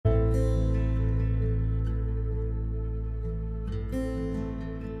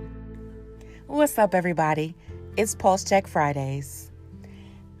What's up, everybody? It's Pulse Check Fridays.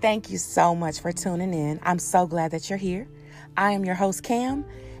 Thank you so much for tuning in. I'm so glad that you're here. I am your host, Cam,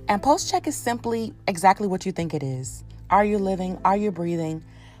 and Pulse Check is simply exactly what you think it is. Are you living? Are you breathing?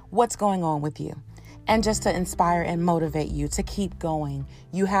 What's going on with you? And just to inspire and motivate you to keep going.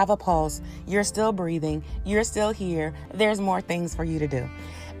 You have a pulse. You're still breathing. You're still here. There's more things for you to do.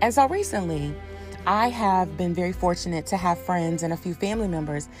 And so recently, I have been very fortunate to have friends and a few family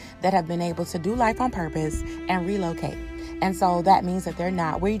members that have been able to do life on purpose and relocate. And so that means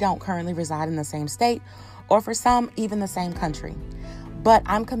that we don't currently reside in the same state, or for some, even the same country. But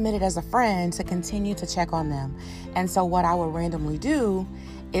I'm committed as a friend to continue to check on them. And so what I will randomly do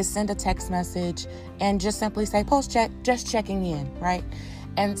is send a text message and just simply say, Pulse Check, just checking in, right?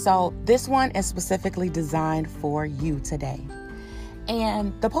 And so this one is specifically designed for you today.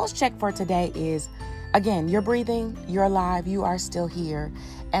 And the Pulse Check for today is, again, you're breathing, you're alive, you are still here.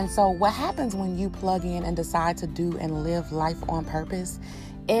 And so what happens when you plug in and decide to do and live life on purpose,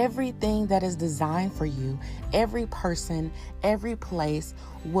 everything that is designed for you, every person, every place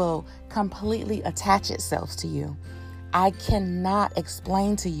will completely attach itself to you. I cannot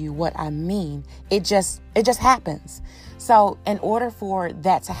explain to you what I mean. It just happens. So in order for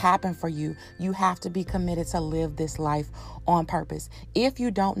that to happen for you, you have to be committed to live this life on purpose. If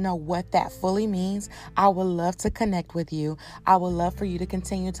you don't know what that fully means, I would love to connect with you. I would love for you to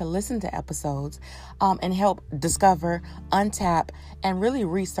continue to listen to episodes and help discover, untap, and really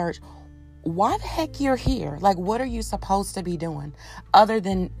research why the heck you're here. Like, what are you supposed to be doing other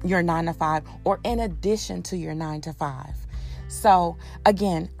than your 9 to 5 or in addition to your 9 to 5? So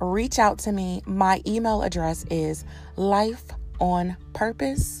again, reach out to me. My email address is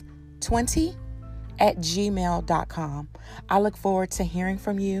lifeonpurpose20@gmail.com. I look forward to hearing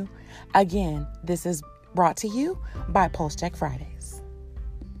from you. Again, this is brought to you by Pulse Check Fridays.